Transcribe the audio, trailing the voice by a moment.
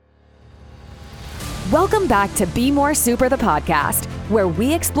Welcome back to Be More Super, the podcast, where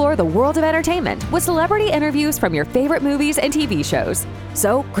we explore the world of entertainment with celebrity interviews from your favorite movies and TV shows.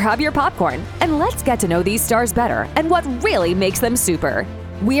 So grab your popcorn and let's get to know these stars better and what really makes them super.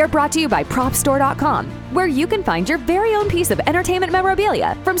 We are brought to you by PropStore.com, where you can find your very own piece of entertainment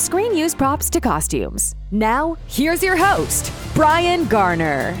memorabilia, from screen-used props to costumes. Now, here's your host, Brian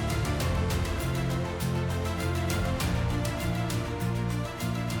Garner.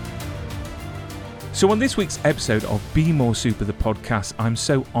 So on this week's episode of Be More Super, the podcast, I'm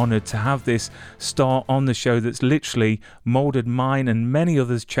so honoured to have this star on the show that's literally moulded mine and many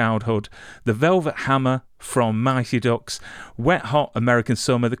others' childhood. The Velvet Hammer from Mighty Ducks, Wet Hot American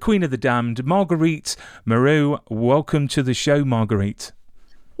Summer, the Queen of the Damned, Marguerite Moreau. Welcome to the show, Marguerite.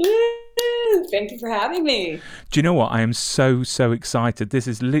 Thank you for having me. Do you know what? I am so excited. This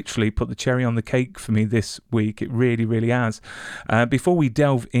has literally put the cherry on the cake for me this week. It really, really has. Before we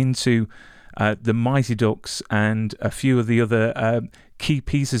delve into the Mighty Ducks and a few of the other key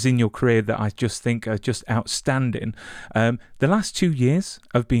pieces in your career that I just think are just outstanding. The last 2 years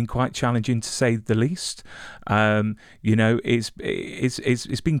have been quite challenging, to say the least. It's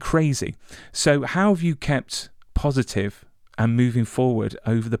been crazy. So how have you kept positive and moving forward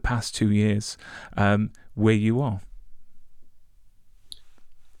over the past 2 years, where you are?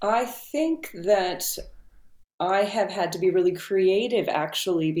 I think that I have had to be really creative,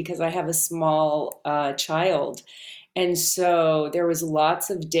 actually, because I have a small child. And so there was lots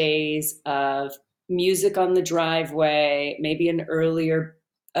of days of music on the driveway, maybe an earlier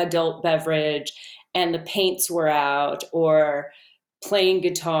adult beverage, and the paints were out, or playing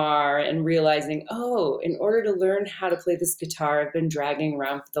guitar and realizing, oh, in order to learn how to play this guitar I've been dragging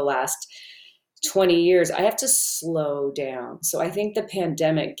around for the last 20 years, I have to slow down. So I think the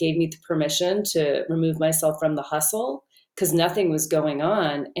pandemic gave me the permission to remove myself from the hustle, because nothing was going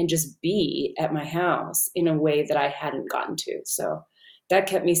on, and just be at my house in a way that I hadn't gotten to. So that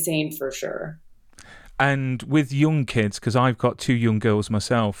kept me sane for sure. And with young kids, because I've got 2 young girls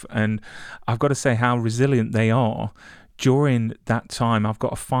myself, and I've got to say how resilient they are. During that time, I've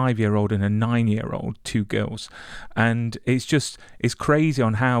got a 5-year-old and a 9-year-old, 2 girls. And it's crazy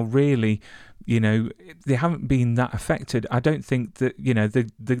on how really, they haven't been that affected. I don't think that,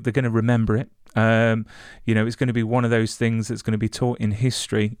 they're going to remember it. It's going to be one of those things that's going to be taught in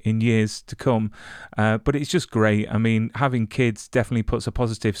history in years to come. But it's just great. I mean, having kids definitely puts a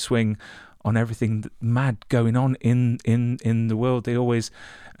positive swing on everything mad going on in the world. They always,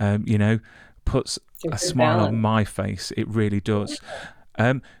 puts a smile on my face. It really does.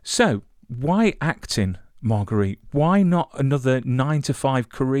 So why acting, Marguerite? Why not another 9-to-5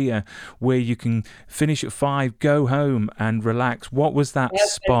 career where you can finish at 5, go home and relax? What was that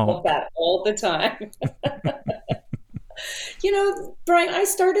spark? I love that all the time. Brian, I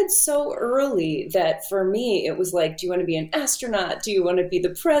started so early that for me, it was like, do you want to be an astronaut? Do you want to be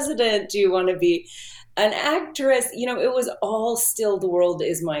the president? Do you want to be an actress? It was all still, the world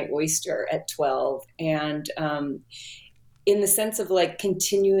is my oyster at 12. And in the sense of like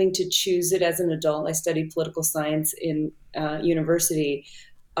continuing to choose it as an adult, I studied political science in university.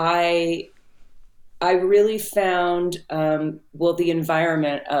 I really found, the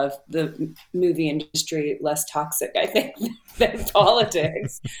environment of the movie industry less toxic, I think, than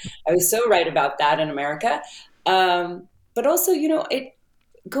politics. I was so right about that in America. But also,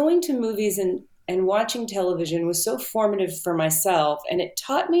 going to movies and watching television was so formative for myself. And it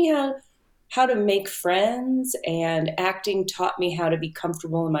taught me how to make friends, and acting taught me how to be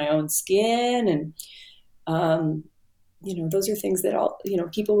comfortable in my own skin. And, those are things that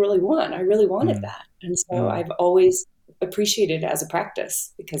people really want. I really wanted that. And so I've always appreciated it as a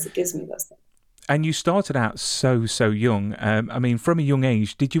practice, because it gives me those things. And you started out so young. From a young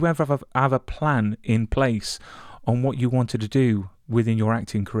age, did you ever have a plan in place on what you wanted to do within your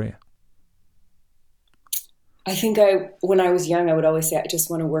acting career? I think when I was young, I would always say, I just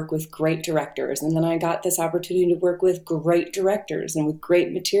want to work with great directors. And then I got this opportunity to work with great directors and with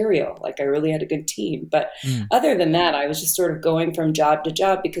great material. Like, I really had a good team. But other than that, I was just sort of going from job to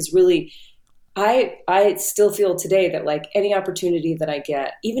job, because really, I still feel today that like any opportunity that I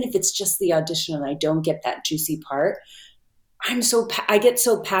get, even if it's just the audition and I don't get that juicy part, I get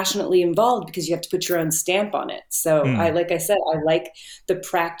so passionately involved, because you have to put your own stamp on it. So I like the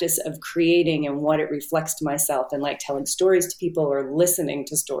practice of creating and what it reflects to myself, and like telling stories to people or listening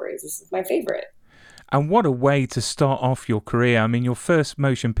to stories. This is my favorite. And what a way to start off your career. I mean, your first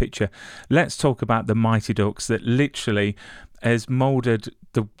motion picture, let's talk about the Mighty Ducks, that literally has moulded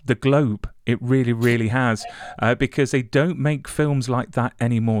the globe. It really, really has, because they don't make films like that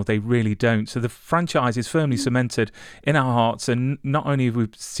anymore. They really don't. So the franchise is firmly cemented in our hearts. And not only have we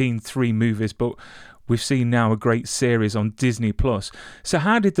seen 3 movies, but we've seen now a great series on Disney Plus. So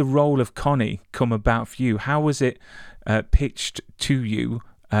how did the role of Connie come about for you? How was it pitched to you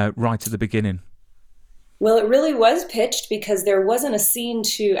right at the beginning? Well, it really was pitched because there wasn't a scene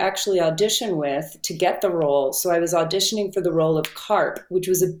to actually audition with to get the role. So I was auditioning for the role of Carp, which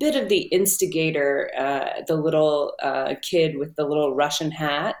was a bit of the instigator, the little kid with the little Russian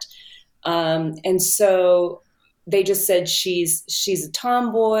hat. And so they just said she's a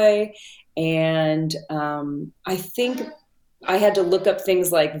tomboy. And I think I had to look up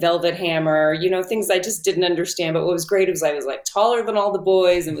things like Velvet Hammer, things I just didn't understand. But what was great was I was like taller than all the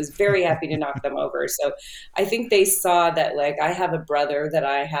boys and was very happy to knock them over. So I think they saw that like I have a brother that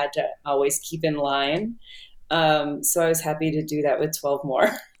I had to always keep in line. So I was happy to do that with 12 more.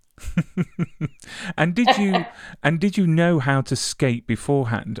 And did you know how to skate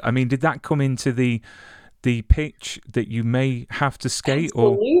beforehand? I mean, did that come into the pitch that you may have to skate?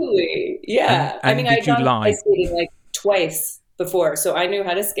 Absolutely. Yeah. And I mean, did I'd you gone lie? ice skating like twice before, so I knew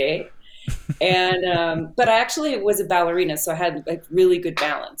how to skate. And but I actually was a ballerina, so I had like really good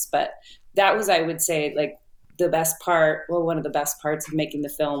balance. But that was, I would say, like the best part. Well, one of the best parts of making the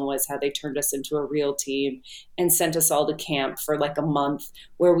film was how they turned us into a real team and sent us all to camp for like a month,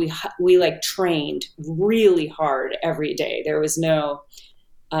 where we like trained really hard every day. There was no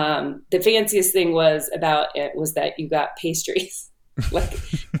the fanciest thing was that you got pastries, like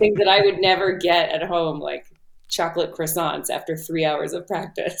things that I would never get at home, like chocolate croissants after 3 hours of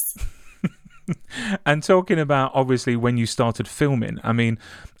practice. And talking about, obviously, when you started filming, I mean,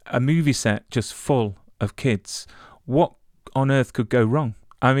 a movie set just full of kids, what on earth could go wrong?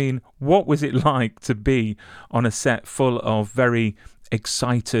 I mean, what was it like to be on a set full of very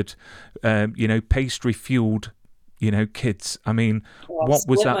excited, pastry-fueled, kids? I mean, what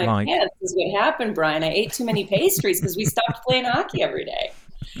was that like? This is what happened, Brian. I ate too many pastries because we stopped playing hockey every day.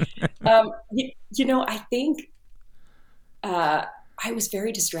 I think I was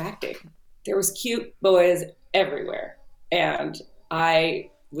very distracting. There was cute boys everywhere, and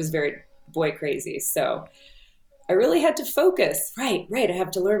I was very boy crazy. So I really had to focus. Right. I have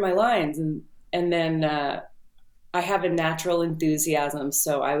to learn my lines, and then I have a natural enthusiasm,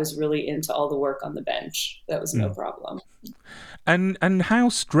 so I was really into all the work on the bench. That was no problem. And how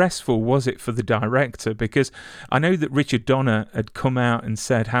stressful was it for the director? Because I know that Richard Donner had come out and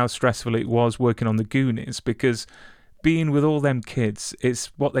said how stressful it was working on the Goonies, because being with all them kids, it's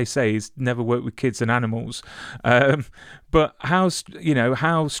what they say is never work with kids and animals. But how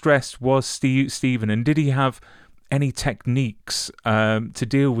stressed was Steven, and did he have any techniques to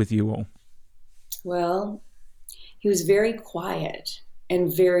deal with you all? Well, he was very quiet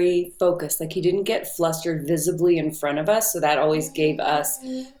and very focused. Like, he didn't get flustered visibly in front of us. So that always gave us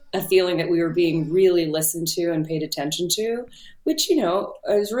a feeling that we were being really listened to and paid attention to, which,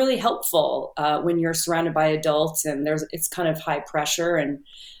 is really helpful when you're surrounded by adults and it's kind of high pressure and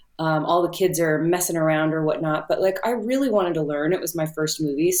all the kids are messing around or whatnot. But like, I really wanted to learn. It was my first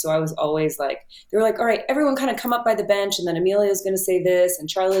movie. So I was always like, they were like, all right, everyone kind of come up by the bench, and then Emilio's going to say this and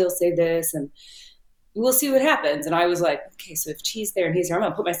Charlie will say this, and we'll see what happens. And I was like, okay, so if she's there and he's there, I'm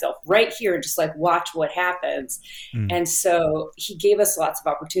going to put myself right here and just like watch what happens. And so he gave us lots of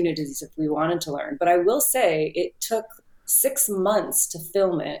opportunities if we wanted to learn. But I will say it took 6 months to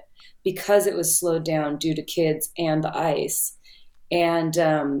film it because it was slowed down due to kids and the ice. And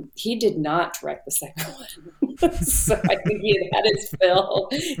he did not direct the second one. So I think he had his fill.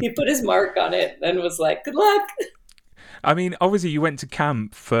 He put his mark on it and was like, good luck. I mean, obviously you went to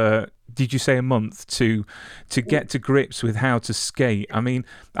camp for, did you say a month, to get to grips with how to skate. I mean,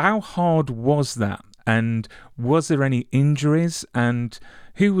 how hard was that? And was there any injuries? And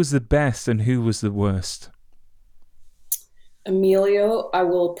who was the best and who was the worst? Emilio, I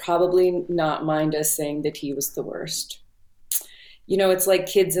will probably not mind us saying that he was the worst. It's like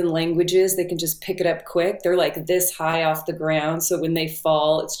kids in languages. They can just pick it up quick. They're like this high off the ground. So when they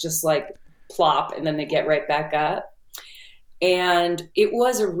fall, it's just like plop, and then they get right back up. And it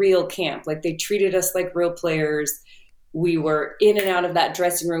was a real camp. Like, they treated us like real players. We were in and out of that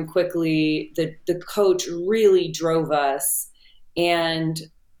dressing room quickly. The coach really drove us. And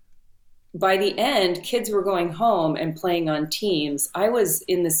by the end, kids were going home and playing on teams. I'm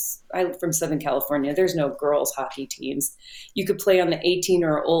from Southern California. There's no girls hockey teams. You could play on the 18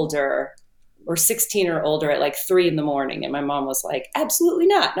 or older or 16 or older at like 3 a.m. And my mom was like, absolutely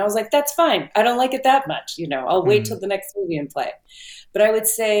not. And I was like, that's fine. I don't like it that much. I'll wait till the next movie and play. But I would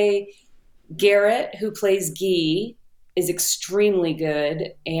say Garrett, who plays Guy, is extremely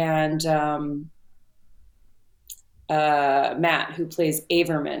good. And Matt, who plays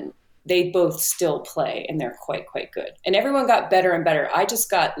Averman, they both still play and they're quite, quite good. And everyone got better and better. I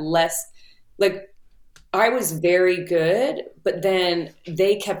just got less, like, I was very good, but then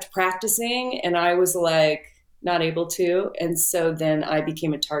they kept practicing and I was like not able to. And so then I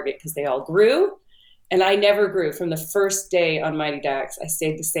became a target because they all grew and I never grew from the first day on Mighty Ducks. I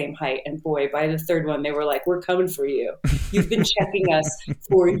stayed the same height. And boy, by the third one, they were like, we're coming for you. You've been checking us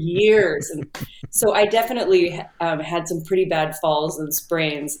for years. And so I definitely had some pretty bad falls and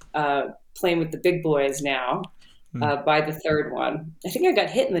sprains playing with the big boys now. By the third one. I think I got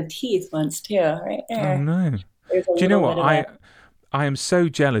hit in the teeth once too, right there. Oh no. There's a Do you know little what? bit of I am so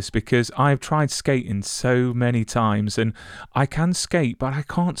jealous because I've tried skating so many times and I can skate, but I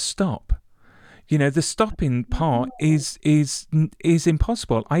can't stop. You know, the stopping part is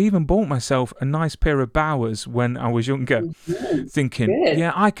impossible. I even bought myself a nice pair of Bowers when I was younger, thinking, Good.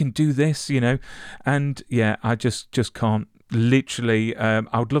 yeah, I can do this, you know. And yeah, I just can't. Literally,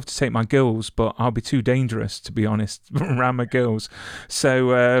 I would love to take my girls, but I'll be too dangerous, to be honest, around my girls.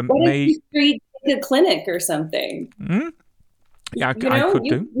 So, What if you street a clinic or something? Yeah, You I know, could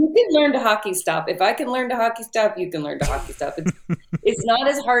you do. can learn to hockey stop. If I can learn to hockey stop, you can learn to hockey stop. It's not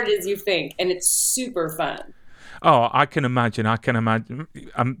as hard as you think, and it's super fun. Oh, I can imagine.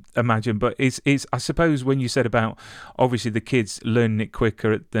 Imagine. But it's. I suppose when you said about obviously the kids learning it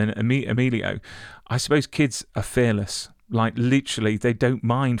quicker than Emilio, I suppose kids are fearless. Like literally, they don't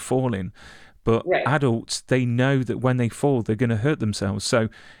mind falling. But Right. adults, they know that when they fall, they're going to hurt themselves. So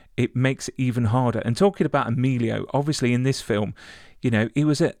it makes it even harder. And talking about Emilio, obviously in this film, you know, he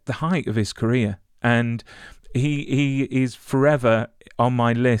was at the height of his career, and he is forever on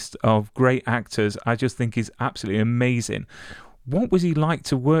my list of great actors. I just think he's absolutely amazing. What was he like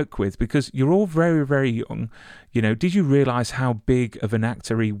to work with? Because you're all very, very young. You know, did you realise how big of an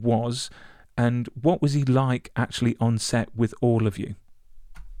actor he was? And what was he like actually on set with all of you?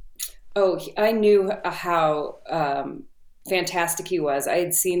 Oh, I knew how fantastic he was. I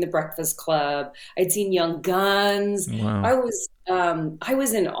had seen The Breakfast Club. I'd seen Young Guns. Wow. I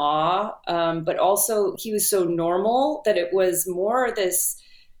was in awe, but also he was so normal that it was more this.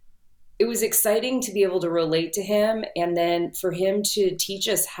 It was exciting to be able to relate to him, and then for him to teach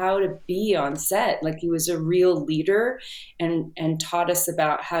us how to be on set. Like he was a real leader, and taught us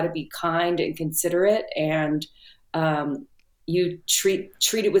about how to be kind and considerate and. You treat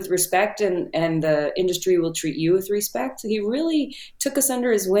it with respect and the industry will treat you with respect. So he really took us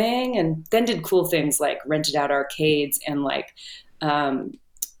under his wing and then did cool things like rented out arcades and like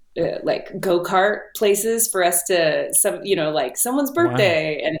go-kart places for us to like someone's Wow.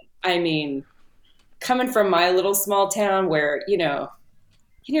 birthday. And I mean, coming from my little small town where, you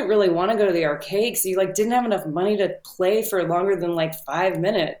didn't really want to go to the arcade because you like didn't have enough money to play for longer than like 5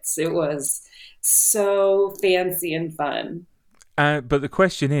 minutes. It was so fancy and fun. But the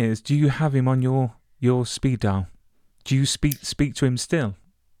question is, do you have him on your speed dial? Do you speak to him still?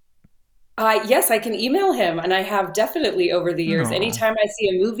 Yes, I can email him, and I have definitely over the years. No. Anytime I see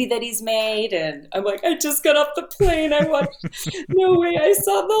a movie that he's made, and I'm like, I just got off the plane. I watched. No way, I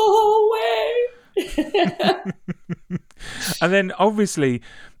saw the whole way. And then obviously,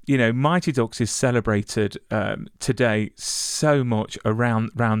 you know, Mighty Ducks is celebrated today so much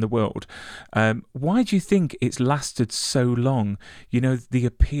around the world. Why do you think it's lasted so long? You know, the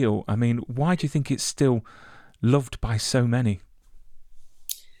appeal. I mean, why do you think it's still loved by so many?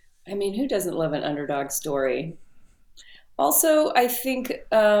 I mean, who doesn't love an underdog story? Also, I think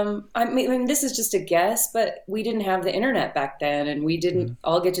I mean, this is just a guess, but we didn't have the internet back then, and we didn't Mm.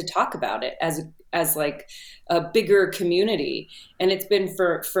 all get to talk about it as like a bigger community. And it's been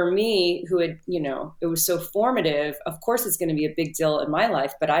for me, who had it was so formative. Of course, it's going to be a big deal in my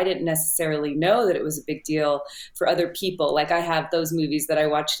life, but I didn't necessarily know that it was a big deal for other people. Like I have those movies that I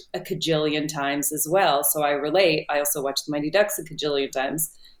watched a cajillion times as well, so I relate. I also watched Mighty Ducks a cajillion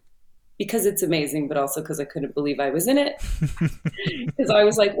times because it's amazing, but also because I couldn't believe I was in it. Because I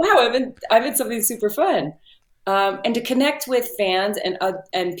was like, wow, I'm in something super fun, and to connect with fans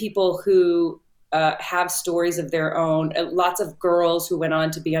and people who have stories of their own. Lots of girls who went on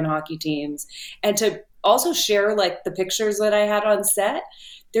to be on hockey teams, and to also share like the pictures that I had on set.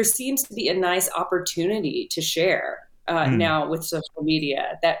 There seems to be a nice opportunity to share Mm. now with social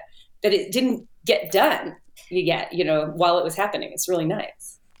media that it didn't get done yet. While it was happening, it's really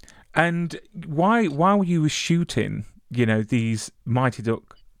nice. And why, while you were shooting, you know, these Mighty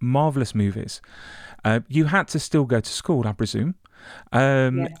Duck marvelous movies, you had to still go to school, I presume.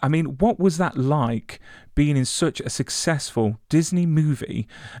 Yeah. I mean, what was that like being in such a successful Disney movie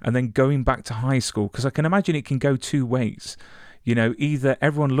and then going back to high school? Because I can imagine it can go two ways. You know, either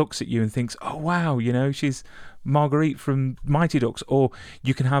everyone looks at you and thinks, oh, wow, you know, she's Marguerite from Mighty Ducks, or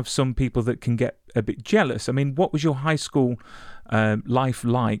you can have some people that can get a bit jealous. I mean, what was your high school life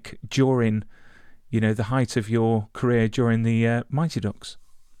like during, the height of your career during the Mighty Ducks?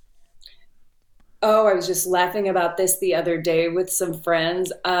 Oh, I was just laughing about this the other day with some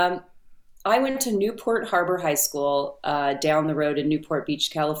friends. I went to Newport Harbor High School down the road in Newport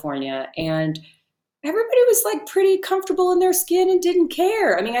Beach, California, and everybody was like pretty comfortable in their skin and didn't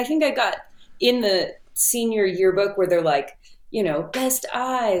care. I mean, I think I got in the senior yearbook where they're like, best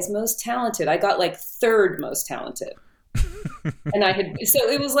eyes, most talented. I got like third most talented. And so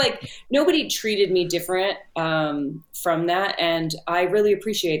it was like nobody treated me different from that. And I really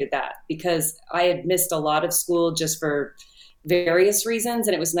appreciated that because I had missed a lot of school just for various reasons.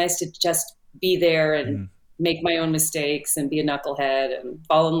 And it was nice to just be there and make my own mistakes and be a knucklehead and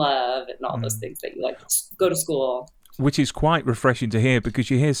fall in love and all those things that you like to go to school. Which is quite refreshing to hear,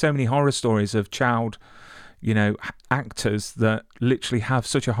 because you hear so many horror stories of child actors that literally have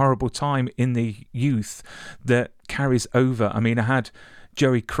such a horrible time in the youth that carries over. I mean, I had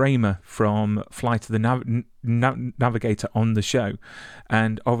Joey Kramer from Flight of the Navigator on the show,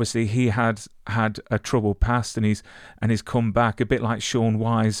 and obviously he had a troubled past, and he's come back, a bit like Sean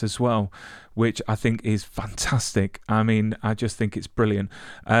Wise as well, which I think is fantastic. I mean, I just think it's brilliant.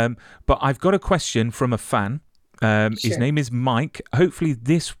 But I've got a question from a fan. His name is Mike. Hopefully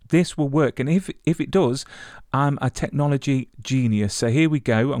this will work, and if it does, I'm a technology genius. So here we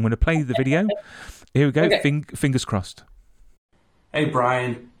go. I'm going to play the video. Here we go. Okay. Fingers crossed. Hey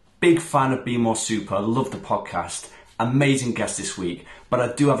Brian, big fan of Be More Super. Love the podcast. Amazing guest this week. But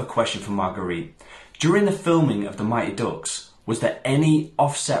I do have a question for Marguerite. During the filming of The Mighty Ducks, was there any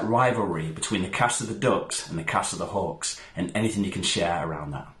offset rivalry between the cast of the Ducks and the cast of the Hawks, and anything you can share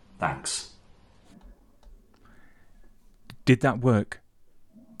around that? Thanks. Did that work?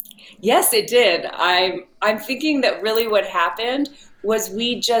 Yes, it did. I'm thinking that really what happened was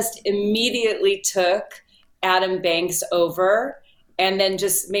we just immediately took Adam Banks over and then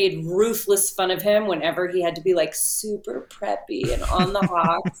just made ruthless fun of him whenever he had to be like super preppy and on the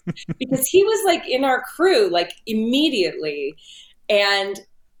Hawks, because he was like in our crew like immediately. And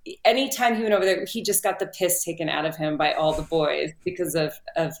anytime he went over there, he just got the piss taken out of him by all the boys because of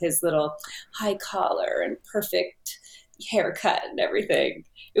his little high collar and perfect haircut and everything.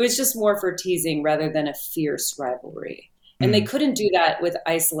 It was just more for teasing rather than a fierce rivalry. And they couldn't do that with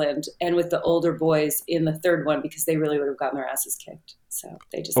Iceland and with the older boys in the third one because they really would have gotten their asses kicked. So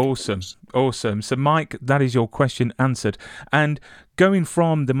they just Awesome. So Mike, that is your question answered. And going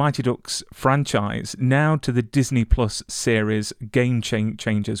from the Mighty Ducks franchise now to the Disney Plus series Game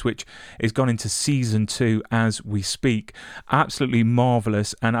Changers, which is gone into season 2 as we speak. Absolutely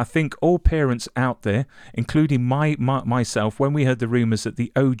marvelous. And I think all parents out there, including myself, when we heard the rumors that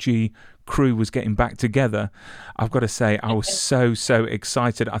the OG crew was getting back together, I've got to say I was so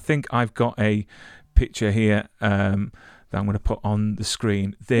excited. I think I've got a picture here that I'm going to put on the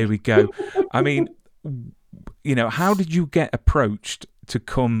screen. There we go. I mean, how did you get approached to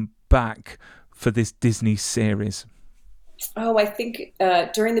come back for this Disney series? Oh, I think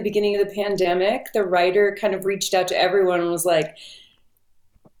during the beginning of the pandemic, the writer kind of reached out to everyone and was like,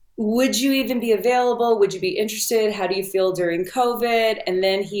 would you even be available? Would you be interested? How do you feel during COVID? And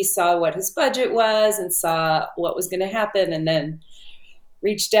then he saw what his budget was and saw what was going to happen, and then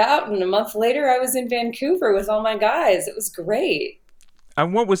reached out. And a month later, I was in Vancouver with all my guys. It was great.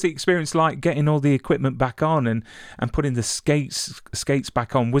 And what was the experience like getting all the equipment back on and putting the skates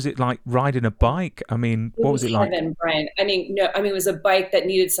back on? Was it like riding a bike? I mean, what was it like? Heaven, Brian. It was a bike that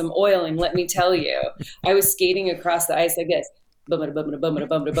needed some oiling, let me tell you. I was skating across the ice, I guess. I was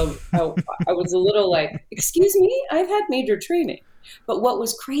a little like, excuse me, I've had major training. But what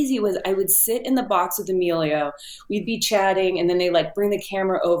was crazy was I would sit in the box with Emilio, we'd be chatting, and then they like bring the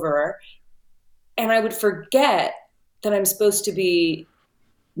camera over, and I would forget that I'm supposed to be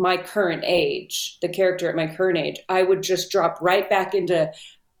my current age, the character at my current age. I would just drop right back into,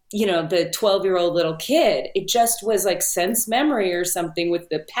 the 12-year-old little kid. It just was like sense memory or something, with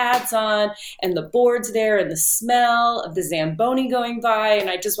the pads on and the boards there and the smell of the Zamboni going by. And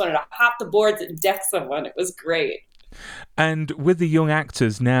I just wanted to hop the boards and deck someone. It was great. And with the young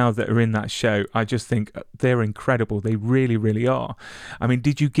actors now that are in that show, I just think they're incredible. They really, really are. I mean,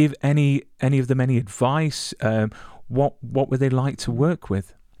 did you give any of them any advice? What were they like to work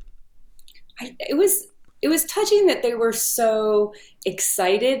with? It was touching that they were so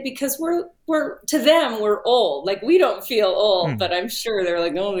excited, because we're to them, we're old. Like, we don't feel old, but I'm sure they're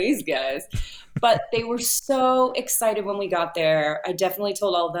like, oh, these guys. But they were so excited when we got there. I definitely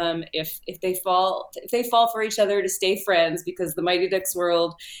told all of them if they fall for each other, to stay friends, because the Mighty Ducks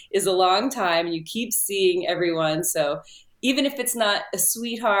world is a long time and you keep seeing everyone. So even if it's not a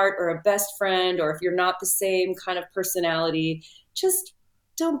sweetheart or a best friend, or if you're not the same kind of personality, just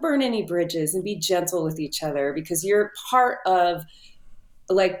don't burn any bridges and be gentle with each other, because you're part of,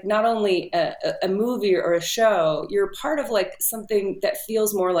 like, not only a movie or a show, you're part of like something that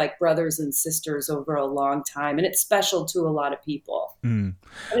feels more like brothers and sisters over a long time, and it's special to a lot of people. And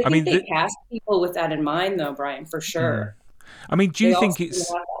I I think mean, they cast people with that in mind, though, Brian, for sure. I mean, do They you all think seem to it's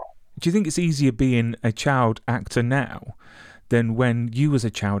have that. do you think it's easier being a child actor now than when you was a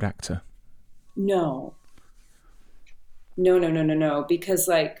child actor? No, no, because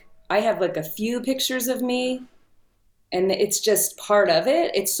like I have like a few pictures of me, and it's just part of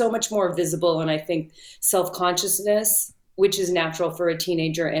it. It's so much more visible, and I think self-consciousness, which is natural for a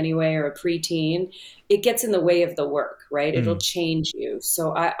teenager anyway, or a preteen, it gets in the way of the work, right? It'll change you.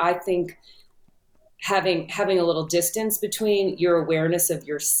 So I think having a little distance between your awareness of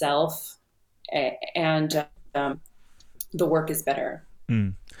yourself and the work is better.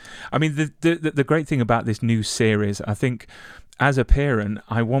 I mean, the great thing about this new series, I think, as a parent,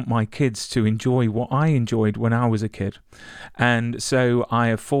 I want my kids to enjoy what I enjoyed when I was a kid. And so I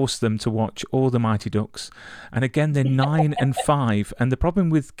have forced them to watch all the Mighty Ducks. And again, they're 9 and 5. And the problem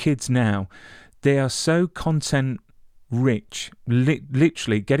with kids now, they are so content rich.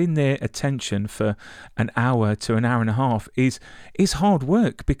 Literally getting their attention for an hour to an hour and a half is hard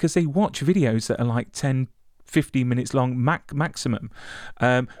work, because they watch videos that are like 10, 15 minutes long maximum.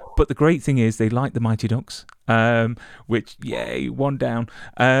 But the great thing is they like the Mighty Ducks, which, yay, one down.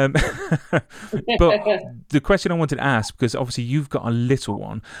 But the question I wanted to ask, because obviously you've got a little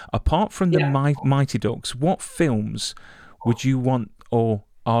one, apart from the Mighty Ducks, what films would you want or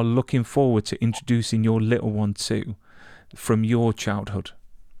are looking forward to introducing your little one to from your childhood?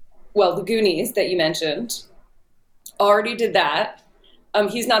 Well, the Goonies that you mentioned, already did that.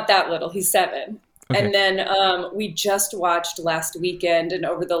 He's not that little, he's 7. Okay. And then we just watched last weekend and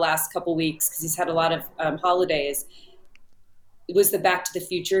over the last couple weeks, because he's had a lot of holidays, it was the Back to the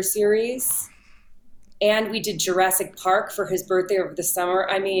Future series. And we did Jurassic Park for his birthday over the summer.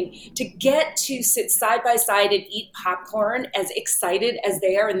 I mean, to get to sit side by side and eat popcorn as excited as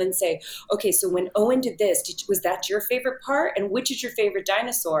they are, and then say, okay, so when Owen did this, was that your favorite part? And which is your favorite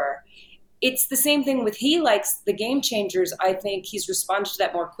dinosaur? It's the same thing with, he likes the Game Changers. I think he's responded to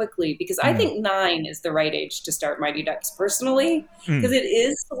that more quickly, because I think 9 is the right age to start Mighty Ducks personally, because it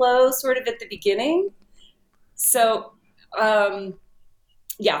is slow sort of at the beginning. So,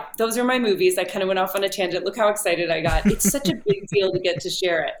 yeah, those are my movies. I kind of went off on a tangent. Look how excited I got. It's such a big deal to get to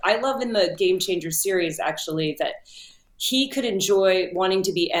share it. I love in the Game Changer series, actually, that he could enjoy wanting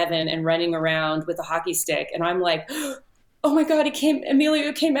to be Evan and running around with a hockey stick. And I'm like, oh my God,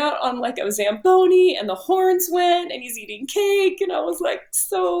 Emilio came out on like a Zamboni and the horns went and he's eating cake. And I was like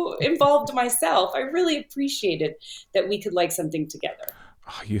so involved myself. I really appreciated that we could like something together.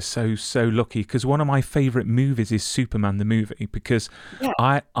 Oh, you're so lucky, because one of my favourite movies is Superman the movie, because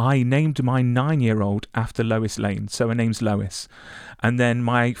I named my 9-year-old after Lois Lane, so her name's Lois. And then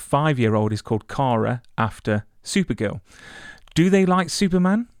my 5-year-old is called Kara after Supergirl. Do they like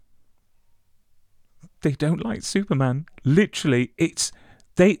Superman? They don't like Superman. Literally,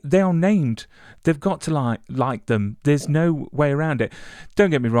 they are named. They've got to like them. There's no way around it.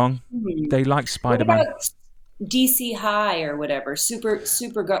 Don't get me wrong. They like Spider-Man. What about DC High or whatever? Super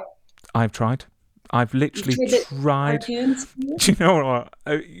I've tried. I've literally tried. Do cartoons? you know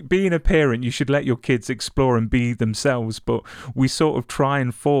what? Being a parent, you should let your kids explore and be themselves, but we sort of try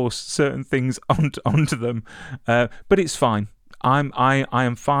and force certain things onto them. But it's fine. I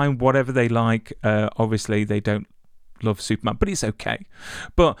am fine. Whatever they like. Obviously, they don't love Superman, but it's okay.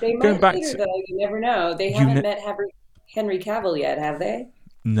 But They going might back later, to though. You never know. They haven't met Henry Cavill yet, have they?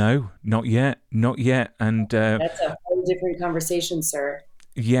 no, not yet. And That's a whole different conversation, sir.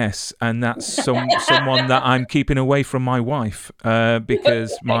 yes, and that's someone that I'm keeping away from my wife,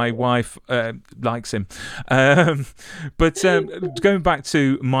 because my wife likes him. But going back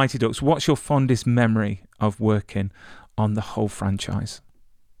to Mighty Ducks, what's your fondest memory of working on the whole franchise?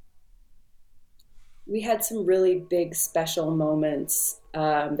 We had some really big special moments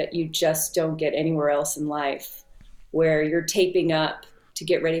that you just don't get anywhere else in life, where you're taping up to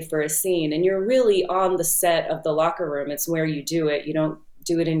get ready for a scene and you're really on the set of the locker room. It's where you do it. You don't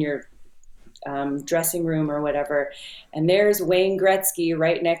do it in your dressing room or whatever. And there's Wayne Gretzky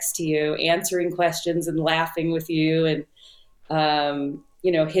right next to you, answering questions and laughing with you, and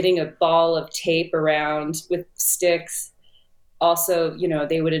hitting a ball of tape around with sticks. Also,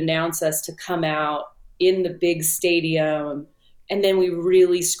 they would announce us to come out in the big stadium, and then we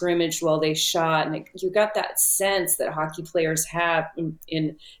really scrimmaged while they shot. And you got that sense that hockey players have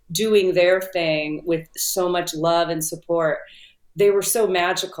in doing their thing with so much love and support. They were so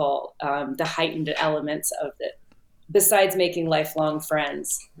magical, the heightened elements of it. besides making lifelong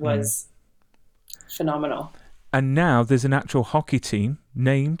friends, was phenomenal. And now there's an actual hockey team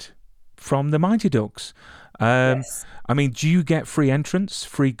named from the Mighty Ducks. Yes. I mean, do you get free entrance,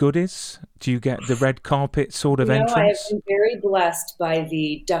 free goodies? Do you get the red carpet sort of I have entrance? been very blessed by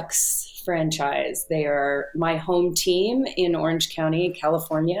the Ducks franchise. They are my home team in Orange County,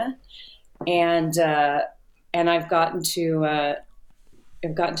 California, and I've gotten to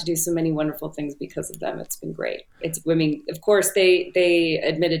do so many wonderful things because of them. It's been great. I mean, of course, they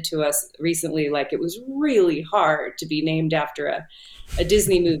admitted to us recently, like, it was really hard to be named after a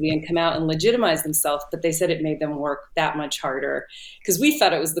Disney movie and come out and legitimize themselves, but they said it made them work that much harder because we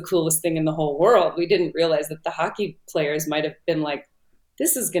thought it was the coolest thing in the whole world. We didn't realize that the hockey players might have been like,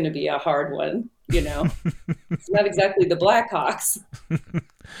 this is going to be a hard one, It's not exactly the Blackhawks.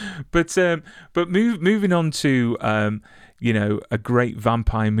 But moving on to a great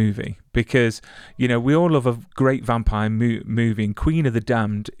vampire movie, because we all love a great vampire movie, and Queen of the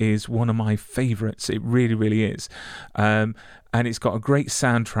Damned is one of my favorites. It really, really is. And it's got a great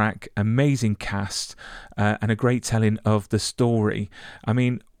soundtrack, amazing cast, and a great telling of the story. I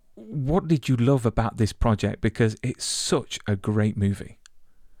mean, what did you love about this project? Because it's such a great movie.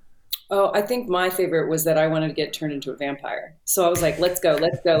 Oh, I think my favorite was that I wanted to get turned into a vampire. So I was like, let's go,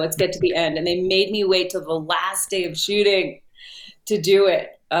 let's get to the end. And they made me wait till the last day of shooting to do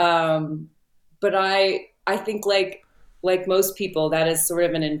it. But I think like most people, that is sort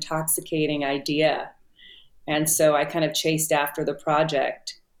of an intoxicating idea. And so I kind of chased after the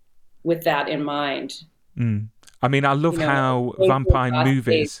project with that in mind. I mean, I love how vampire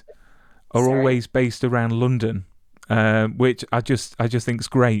movies are always based around London. Which I just think is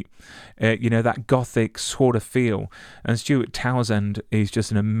great. That gothic sort of feel. And Stuart Townsend is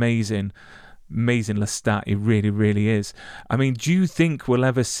just an amazing Lestat. He really, really is. I mean, do you think we'll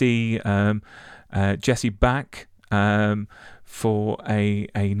ever see Jesse back for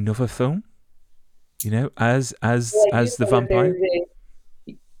another film? As the vampire.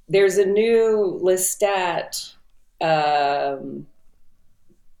 There's a new Lestat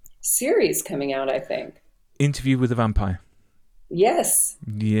series coming out, I think. Interview with the Vampire. Yes.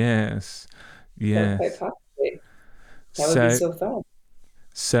 Yes. Quite possibly. That would be so fun.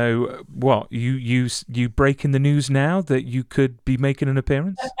 So, what you breaking the news now that you could be making an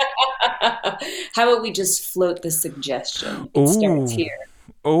appearance? How about we just float the suggestion? It starts here.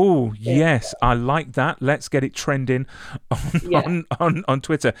 Oh, yes, I like that. Let's get it trending on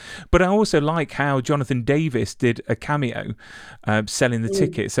Twitter. But I also like how Jonathan Davis did a cameo selling the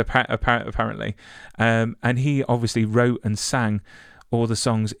tickets, apparently. And he obviously wrote and sang all the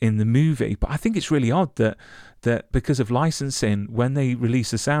songs in the movie. But I think it's really odd that because of licensing, when they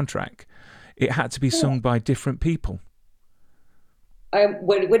released the soundtrack, it had to be sung by different people.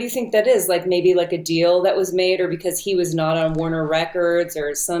 What do you think that is? Like maybe like a deal that was made, or because he was not on Warner Records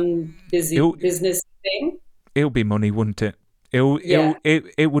or some business thing? It'll be money, wouldn't it?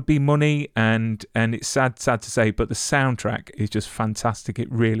 It would be money, and it's sad to say, but the soundtrack is just fantastic. It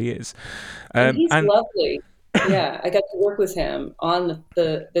really is. And he's lovely. Yeah, I got to work with him on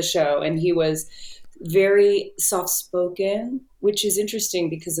the show, and he was very soft-spoken, which is interesting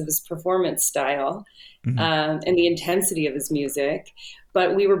because of his performance style. And the intensity of his music.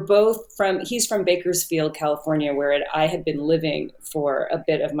 But we were he's from Bakersfield, California, where I had been living for a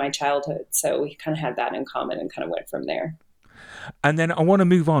bit of my childhood. So we kind of had that in common and kind of went from there. And then I want to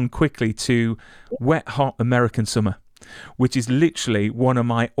move on quickly to Wet Hot American Summer, which is literally one of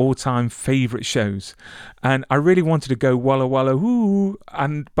my all-time favorite shows. And I really wanted to go Walla Walla Hoo,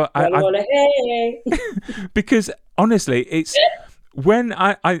 but Walla Walla Hey. Because honestly, it's when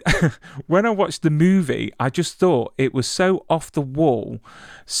I watched the movie, I just thought it was so off the wall,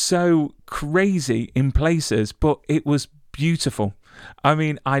 so crazy in places, but it was beautiful. I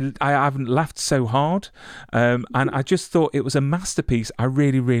mean, I haven't laughed so hard, and I just thought it was a masterpiece. I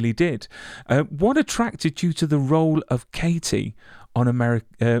really, really did. What attracted you to the role of Katie on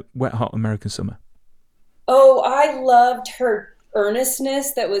Wet Hot American Summer? Oh, I loved her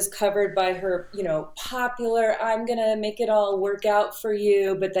earnestness that was covered by her, popular, I'm going to make it all work out for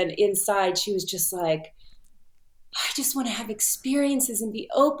you. But then inside, she was just like, I just want to have experiences and be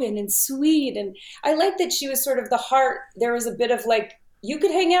open and sweet. And I like that she was sort of the heart. There was a bit of like, you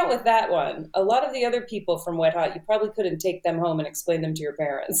could hang out with that one. A lot of the other people from Wet Hot, you probably couldn't take them home and explain them to your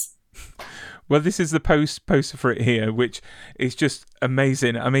parents. Well, this is the poster for it here, which is just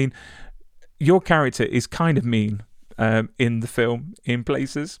amazing. I mean, your character is kind of mean in the film in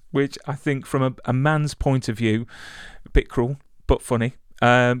places, which I think from a man's point of view, a bit cruel, but funny.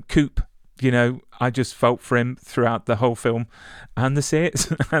 Coop, I just felt for him throughout the whole film and the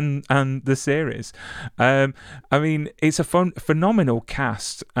series. and the series. I mean, it's a phenomenal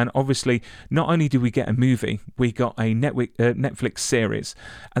cast, and obviously, not only do we get a movie, we got a Netflix series,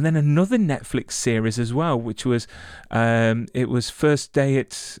 and then another Netflix series as well, which was it was First Day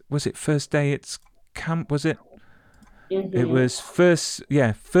at Camp, was it? Mm-hmm. It was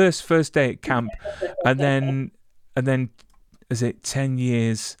first day at camp, and then is it 10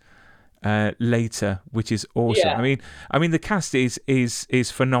 years later, which is awesome. Yeah. I mean the cast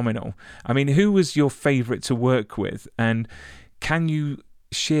is phenomenal. I mean, who was your favorite to work with, and can you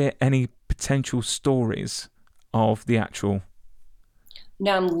share any potential stories of the actual?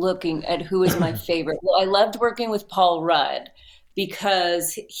 Now I'm looking at who is my favorite. Well, I loved working with Paul Rudd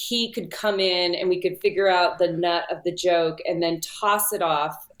because he could come in and we could figure out the nut of the joke and then toss it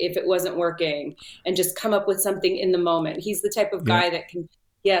off if it wasn't working and just come up with something in the moment. He's the type of guy that can,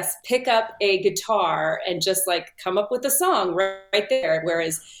 yes, pick up a guitar and just like come up with a song right there.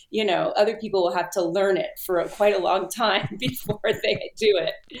 Whereas, other people will have to learn it for quite a long time before they do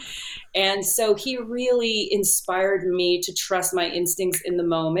it. And so he really inspired me to trust my instincts in the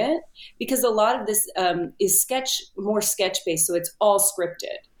moment, because a lot of this is more sketch based. So it's all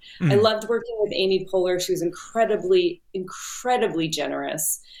scripted. I loved working with Amy Poehler. She was incredibly, incredibly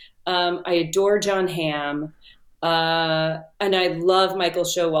generous. I adore John Hamm. And I love Michael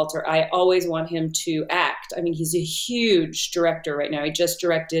Showalter. I always want him to act. I mean, he's a huge director right now. He just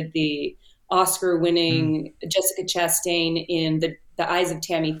directed the Oscar-winning Jessica Chastain in the Eyes of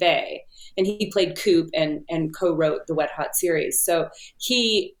Tammy Faye, and he played Coop and co-wrote the Wet Hot series. So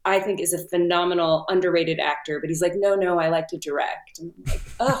he, I think, is a phenomenal, underrated actor. But he's like, no, I like to direct. And I'm like,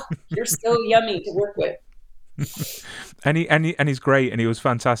 oh, you're so yummy to work with. And he's great, and he was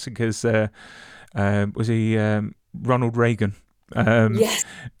fantastic as. Was he Ronald Reagan? Yes.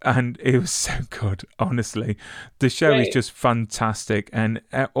 And it was so good, honestly. The show is just fantastic, and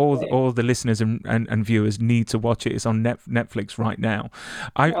all the listeners and viewers need to watch it. It's on Netflix right now.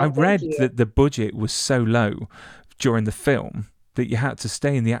 I read that the budget was so low during the film that you had to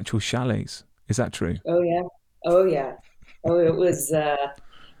stay in the actual chalets. Is that true? Oh, yeah. It was...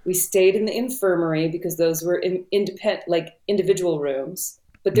 we stayed in the infirmary because those were independent, like individual rooms.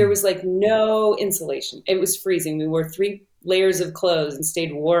 But there was like no insulation. It was freezing. We wore 3 layers of clothes and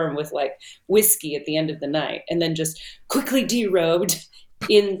stayed warm with like whiskey at the end of the night, and then just quickly derobed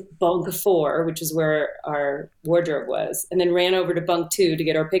in bunk 4, which is where our wardrobe was, and then ran over to bunk 2 to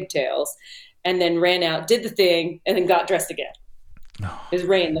get our pigtails, and then ran out, did the thing, and then got dressed again. It was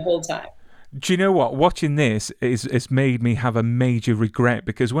rain the whole time. Do you know what? Watching this it's made me have a major regret,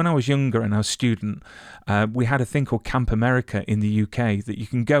 because when I was younger and I was a student, we had a thing called Camp America in the UK that you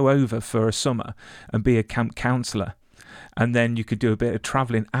can go over for a summer and be a camp counsellor, and then you could do a bit of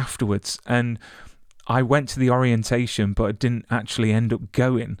travelling afterwards. And I went to the orientation, but I didn't actually end up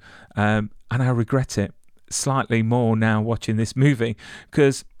going, and I regret it slightly more now watching this movie,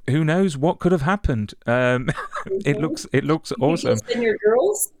 because who knows what could have happened. It looks awesome. You'll send your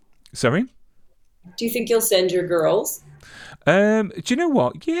girls? Sorry? Do you think you'll send your girls? Do you know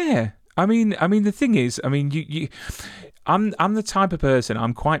what? Yeah. I mean, the thing is, I'm the type of person,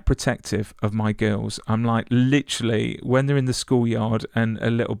 I'm quite protective of my girls. I'm like, literally, when they're in the schoolyard and a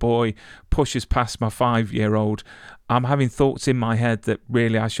little boy pushes past my 5-year-old, I'm having thoughts in my head that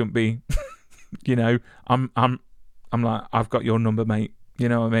really I shouldn't be. I'm like, I've got your number, mate. You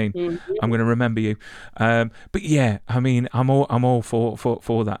know what I mean? Mm-hmm. I'm going to remember you. But yeah, I mean, I'm all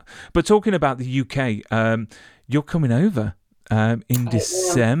for that. But talking about the UK, you're coming over in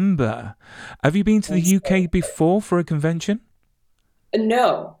December. Have you been to the UK before for a convention?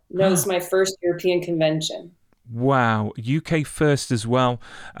 No, it's my first European convention. Wow, UK first as well,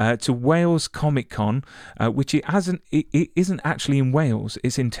 to Wales Comic Con, which it isn't actually in Wales,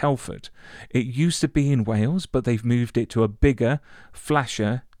 it's in Telford. It used to be in Wales, but they've moved it to a bigger,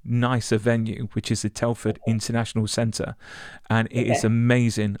 flasher, nicer venue, which is the Telford International Centre, and it is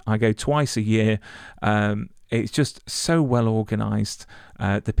amazing. I go twice a year. It's just so well organised.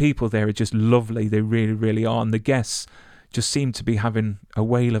 The people there are just lovely. They really, really are, and the guests just seem to be having a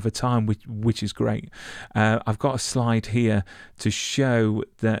whale of a time, which is great. I've got a slide here to show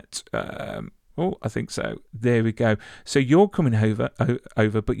that. I think so. There we go. So you're coming over,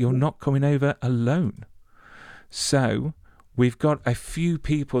 but you're not coming over alone. So we've got a few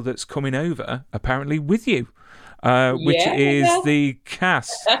people that's coming over, apparently, with you. Which is the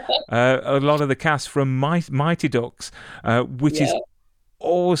cast, a lot of the cast from Mighty Ducks, which is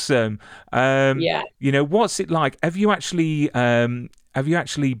awesome. What's it like? Have you actually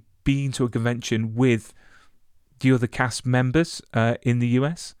been to a convention with the other cast members in the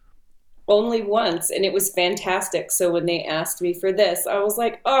US? only once, and it was fantastic. So when they asked me for this, I was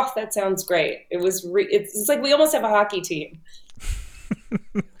like, "Oh, that sounds great." It was. It's like we almost have a hockey team.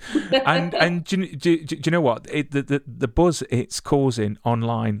 And do you know what? The buzz it's causing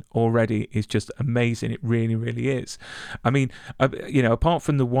online already is just amazing. It really, really is. I mean, apart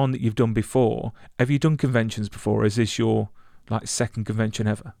from the one that you've done before, have you done conventions before? Is this your like second convention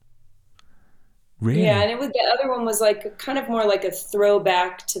ever? Really? Yeah, and it was the other one was like kind of more like a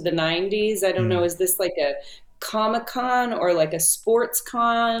throwback to the 90s. I don't know, Mm. is this like a Comic-Con or like a sports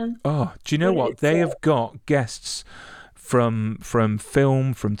con? Oh, do you know What did what? it They say? have got guests from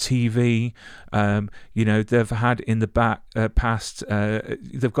film, from TV. They've had in the past.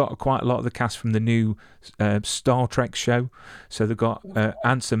 They've got quite a lot of the cast from the new Star Trek show. So they've got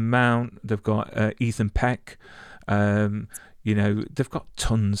Anson Mount. They've got Ethan Peck. They've got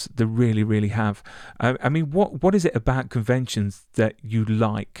tons. They really, really have. I mean, what is it about conventions that you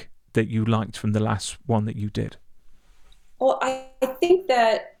liked from the last one that you did? Well, I think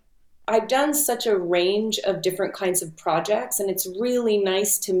that I've done such a range of different kinds of projects, and it's really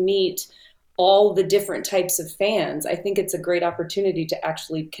nice to meet all the different types of fans. I think it's a great opportunity to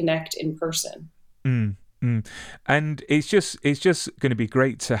actually connect in person. Mm, mm. And it's just going to be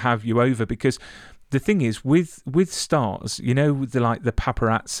great to have you over because the thing is with stars, with the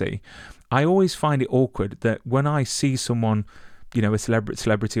paparazzi, I always find it awkward that when I see someone, a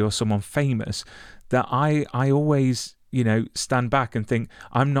celebrity or someone famous, that I always stand back and think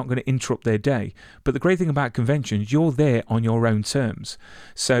I'm not going to interrupt their day. But the great thing about conventions, you're there on your own terms,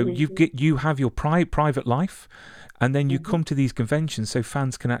 so you have your private life, and then you come to these conventions so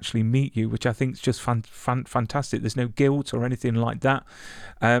fans can actually meet you, which I think is just fantastic. There's no guilt or anything like that.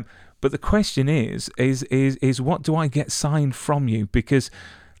 But the question is what do I get signed from you? Because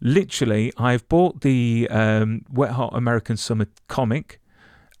literally, I've bought the Wet Hot American Summer comic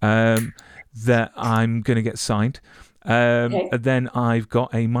that I'm going to get signed. Okay. And then I've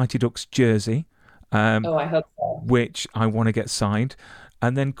got a Mighty Ducks jersey, Oh, I hope so. which I want to get signed.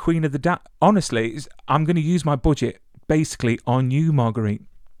 And then Queen of the honestly, I'm going to use my budget basically on you, Marguerite.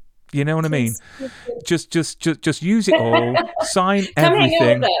 You know what I mean? Just use it all. Sign Come hang out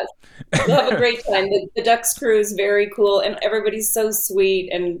everything. with us. We'll have a great time. The Ducks crew is very cool, and everybody's so sweet,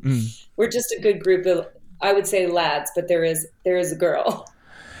 and we're just a good group of, I would say, lads, but there is a girl.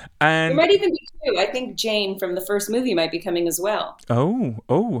 There And might even be two. I think Jane from the first movie might be coming as well.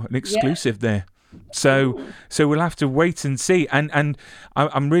 an exclusive there. So we'll have to wait and see. And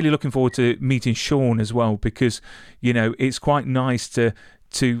I'm really looking forward to meeting Sean as well because it's quite nice to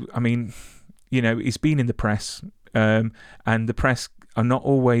I mean, he's been in the press, and the press are not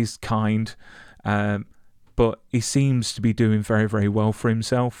always kind, but he seems to be doing very, very well for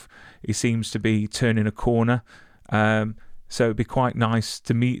himself. He seems to be turning a corner. So it'd be quite nice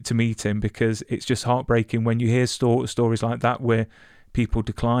to meet him because it's just heartbreaking when you hear stories like that where people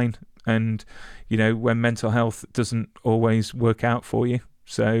decline and when mental health doesn't always work out for you.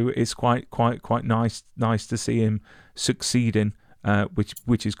 So it's quite nice to see him succeeding,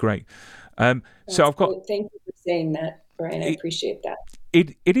 which is great. So I've got. Thank you for saying that, Brian. I appreciate that.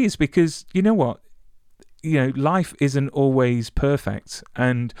 It is because you know what. Life isn't always perfect,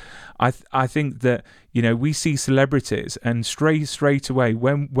 and I think that we see celebrities, and straight away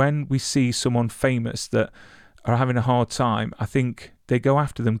when we see someone famous that are having a hard time, I think they go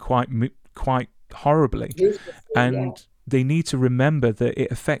after them quite horribly, and they need to remember that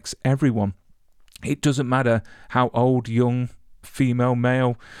it affects everyone. It doesn't matter how old, young, female,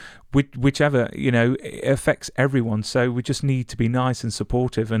 male, whichever, it affects everyone. So we just need to be nice and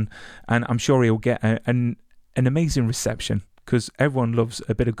supportive, and I'm sure he'll get an amazing reception because everyone loves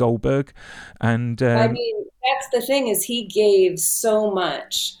a bit of Goldberg. And I mean, that's the thing is he gave so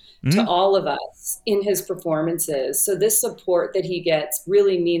much to all of us in his performances. So this support that he gets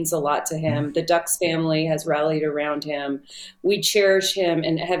really means a lot to him. The Ducks family has rallied around him. We cherish him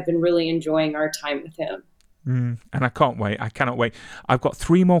and have been really enjoying our time with him. And I cannot wait. I've got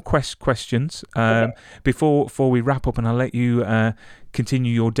 3 more questions Okay. before we wrap up, and I'll let you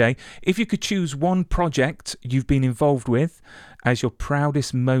continue your day. If you could choose one project you've been involved with as your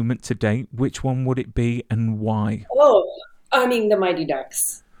proudest moment to date, which one would it be and why? Oh, I mean, the Mighty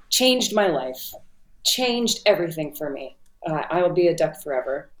Ducks changed my life, changed everything for me. I will be a Duck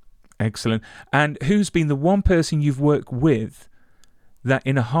forever. Excellent. And who's been the one person you've worked with that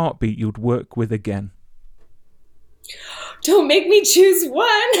in a heartbeat you'd work with again? Don't make me choose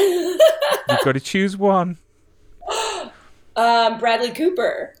one. You've got to choose one. Bradley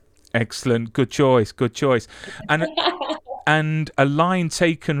Cooper. Excellent. Good choice. And a line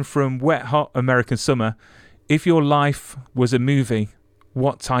taken from Wet Hot American Summer. If your life was a movie,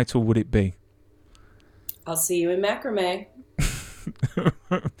 what title would it be? I'll see you in macrame.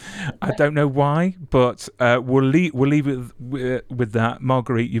 I don't know why, but we'll leave it with that.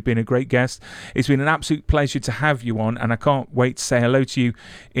 Marguerite, you've been a great guest. It's been an absolute pleasure to have you on, and I can't wait to say hello to you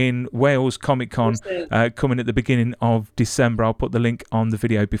in Wales Comic Con coming at the beginning of December. I'll put the link on the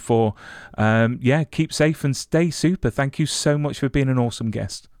video before. Keep safe and stay super. Thank you so much for being an awesome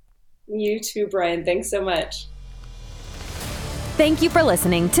guest. You too, Brian. Thanks so much. Thank you for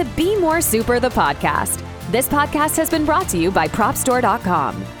listening to Be More Super, the podcast. This podcast has been brought to you by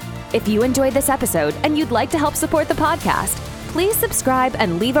PropStore.com. If you enjoyed this episode and you'd like to help support the podcast, please subscribe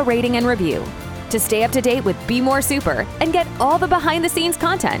and leave a rating and review. To stay up to date with Be More Super and get all the behind-the-scenes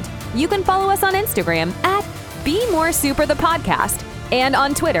content, you can follow us on Instagram at Be More Super, the podcast, and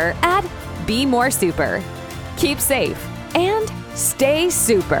on Twitter at Be More Super. Keep safe and stay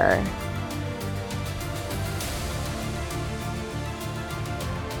super.